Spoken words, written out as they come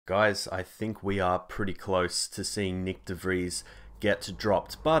Guys, I think we are pretty close to seeing Nyck de Vries get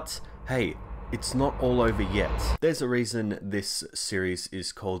dropped, but hey, it's not all over yet. There's a reason this series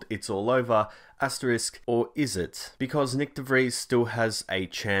is called It's All Over, asterisk, or is it? Because Nyck de Vries still has a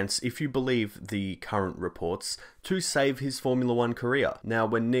chance, if you believe the current reports, to save his Formula 1 career. Now,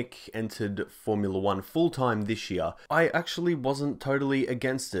 when Nyck entered Formula 1 full-time this year, I actually wasn't totally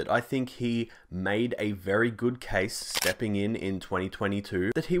against it. I think he made a very good case stepping in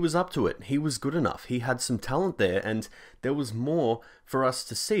 2022 that he was up to it. He was good enough. He had some talent there, and there was more for us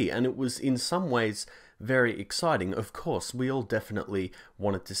to see, and it was in some ways very exciting. Of course, we all definitely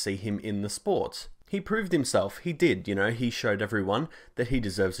wanted to see him in the sport. He proved himself. He did, you know, he showed everyone that he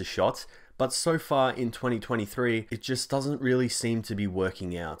deserves a shot. But so far in 2023, it just doesn't really seem to be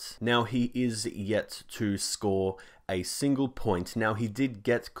working out. Now, he is yet to score a single point. Now, he did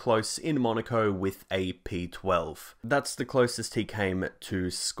get close in Monaco with a P12. That's the closest he came to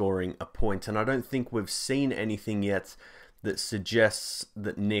scoring a point, and I don't think we've seen anything yet that suggests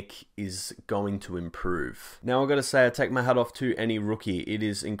that Nyck is going to improve. Now, I've got to say, I take my hat off to any rookie. It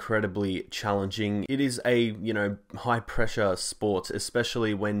is incredibly challenging. It is a, you know, high pressure sport,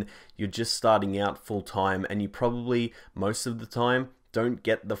 especially when you're just starting out full time and you probably, most of the time, don't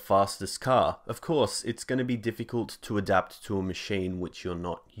get the fastest car. Of course, it's going to be difficult to adapt to a machine which you're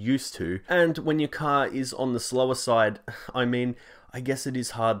not used to. And when your car is on the slower side, I mean, I guess it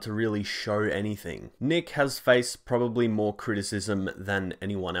is hard to really show anything. Nyck has faced probably more criticism than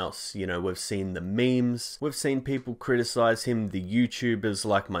anyone else. You know, we've seen the memes, we've seen people criticize him, the YouTubers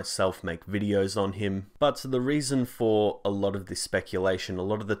like myself make videos on him. But the reason for a lot of this speculation, a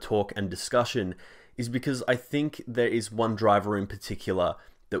lot of the talk and discussion, is because I think there is one driver in particular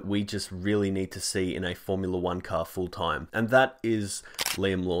that we just really need to see in a Formula 1 car full time, and that is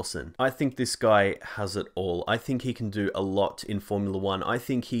Liam Lawson. I think this guy has it all. I think he can do a lot in Formula 1. I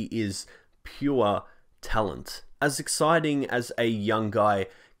think he is pure talent. As exciting as a young guy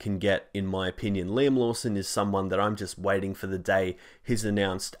can get, in my opinion, Liam Lawson is someone that I'm just waiting for the day he's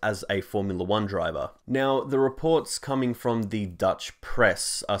announced as a Formula 1 driver. Now, the reports coming from the Dutch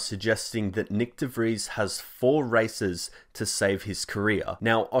press are suggesting that Nyck de Vries has 4 races to save his career.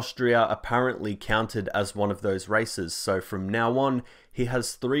 Now, Austria apparently counted as one of those races, so from now on, he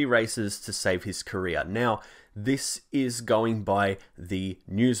has 3 races to save his career. Now, this is going by the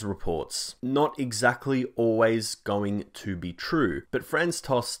news reports. Not exactly always going to be true, but Franz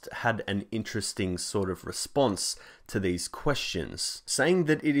Tost had an interesting sort of response to these questions, saying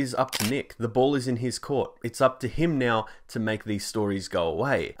that it is up to Nyck. The ball is in his court. It's up to him now to make these stories go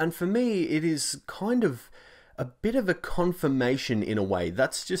away. And for me, it is kind of a bit of a confirmation in a way.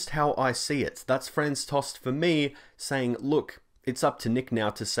 That's just how I see it. That's Franz Tost for me saying, look, it's up to Nyck now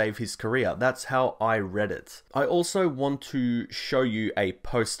to save his career. That's how I read it. I also want to show you a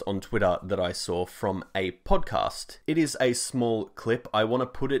post on Twitter that I saw from a podcast. It is a small clip. I want to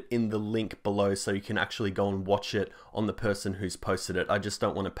put it in the link below so you can actually go and watch it on the person who's posted it. I just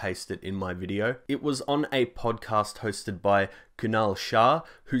don't want to paste it in my video. It was on a podcast hosted by Kunal Shah,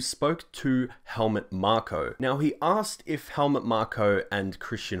 who spoke to Helmut Marko. Now, he asked if Helmut Marko and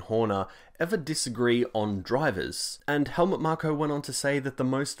Christian Horner ever disagree on drivers, and Helmut Marko went on to say that the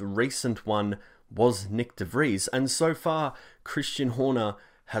most recent one was Nyck de Vries, and so far Christian Horner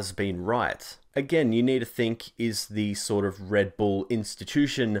has been right. Again, you need to think, is the sort of Red Bull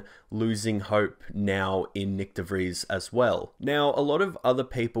institution losing hope now in Nyck de Vries as well? Now, a lot of other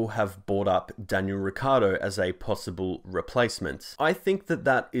people have brought up Daniel Ricciardo as a possible replacement. I think that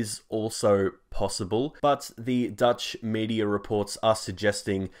that is also possible, but the Dutch media reports are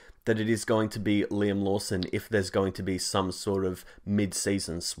suggesting that it is going to be Liam Lawson if there's going to be some sort of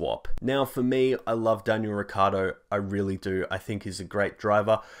mid-season swap. Now, for me, I love Daniel Ricciardo. I really do. I think he's a great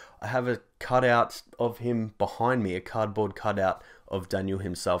driver. I have a cutout of him behind me, a cardboard cutout of Daniel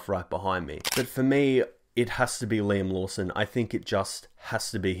himself right behind me. But for me, it has to be Liam Lawson. I think it just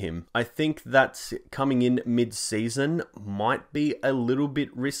has to be him. I think that coming in mid-season might be a little bit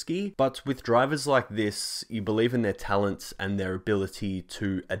risky, but with drivers like this, you believe in their talents and their ability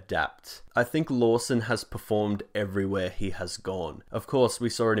to adapt. I think Lawson has performed everywhere he has gone. Of course, we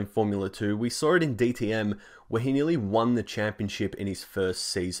saw it in Formula 2, we saw it in DTM, where he nearly won the championship in his first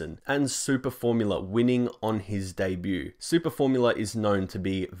season, and Super Formula, winning on his debut. Super Formula is known to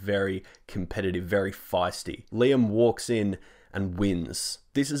be very competitive, very feisty. Liam walks in and wins.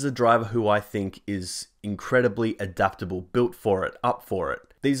 This is a driver who I think is incredibly adaptable, built for it, up for it.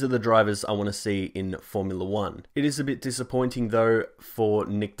 These are the drivers I want to see in Formula 1. It is a bit disappointing though for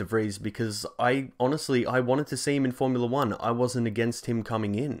Nyck de Vries because I wanted to see him in Formula 1. I wasn't against him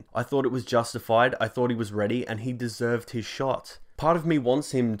coming in. I thought it was justified, I thought he was ready and he deserved his shot. part of me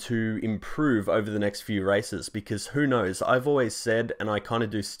wants him to improve over the next few races, because who knows, I've always said, and I kind of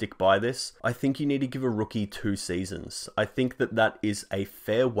do stick by this, I think you need to give a rookie 2 seasons. I think that that is a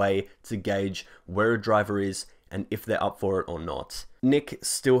fair way to gauge where a driver is and if they're up for it or not. Nyck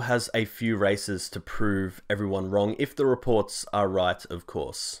still has a few races to prove everyone wrong, if the reports are right, of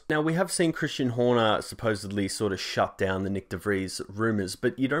course. Now, we have seen Christian Horner supposedly sort of shut down the Nyck de Vries rumours,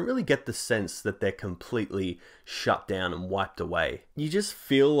 but you don't really get the sense that they're completely shut down and wiped away. You just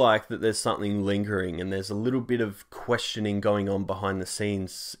feel like that there's something lingering, and there's a little bit of questioning going on behind the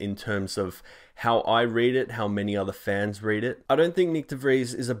scenes in terms of how I read it, how many other fans read it. I don't think Nyck de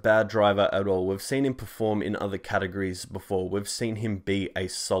Vries is a bad driver at all. We've seen him perform in other categories before. We've seen him be a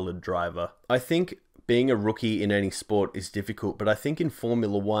solid driver. I think being a rookie in any sport is difficult, but I think in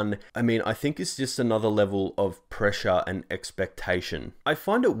Formula 1, I think it's just another level of pressure and expectation. I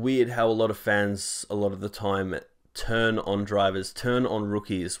find it weird how a lot of fans, a lot of the time, turn on drivers, turn on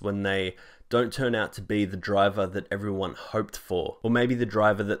rookies when they don't turn out to be the driver that everyone hoped for, or maybe the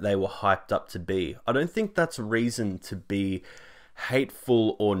driver that they were hyped up to be. I don't think that's a reason to be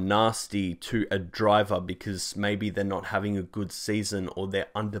hateful or nasty to a driver because maybe they're not having a good season or they're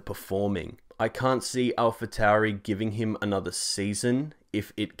underperforming. I can't see AlphaTauri giving him another season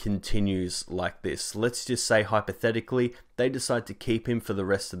if it continues like this. Let's just say hypothetically they decide to keep him for the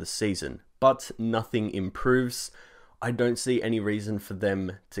rest of the season, but nothing improves. I don't see any reason for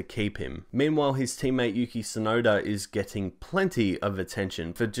them to keep him. Meanwhile, his teammate Yuki Tsunoda is getting plenty of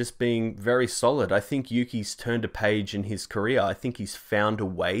attention for just being very solid. I think Yuki's turned a page in his career. I think he's found a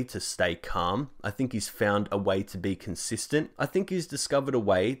way to stay calm. I think he's found a way to be consistent. I think he's discovered a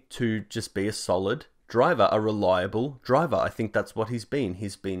way to just be a solid driver, a reliable driver. I think that's what he's been.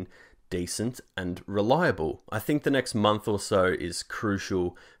 He's been decent and reliable. I think the next month or so is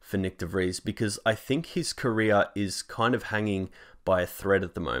crucial for Nyck de Vries because I think his career is kind of hanging by a thread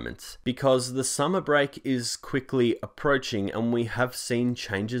at the moment, because the summer break is quickly approaching and we have seen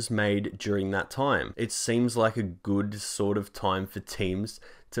changes made during that time. It seems like a good sort of time for teams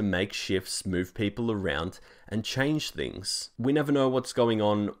to make shifts, move people around, and change things. We never know what's going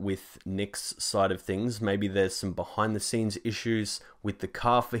on with Nyck's side of things. Maybe there's some behind the scenes issues with the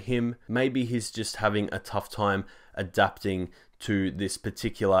car for him. Maybe he's just having a tough time adapting to this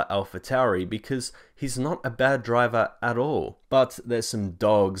particular AlphaTauri because he's not a bad driver at all. But there's some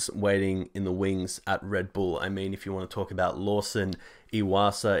dogs waiting in the wings at Red Bull. I mean, if you want to talk about Lawson,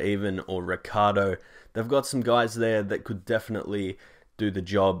 Iwasa even, or Ricciardo, they've got some guys there that could definitely do the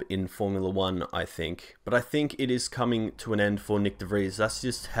job in Formula 1, I think. But I think it is coming to an end for Nyck de Vries. That's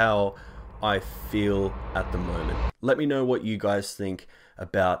just how I feel at the moment. Let me know what you guys think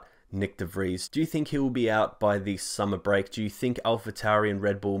about Nyck de Vries. Do you think he will be out by the summer break? Do you think AlphaTauri and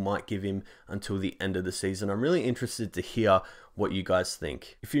Red Bull might give him until the end of the season? I'm really interested to hear what you guys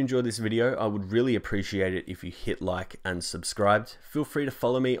think. If you enjoyed this video, I would really appreciate it if you hit like and subscribed. Feel free to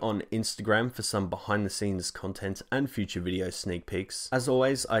follow me on Instagram for some behind the scenes content and future video sneak peeks. As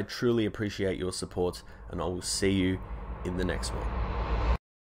always, I truly appreciate your support and I will see you in the next one.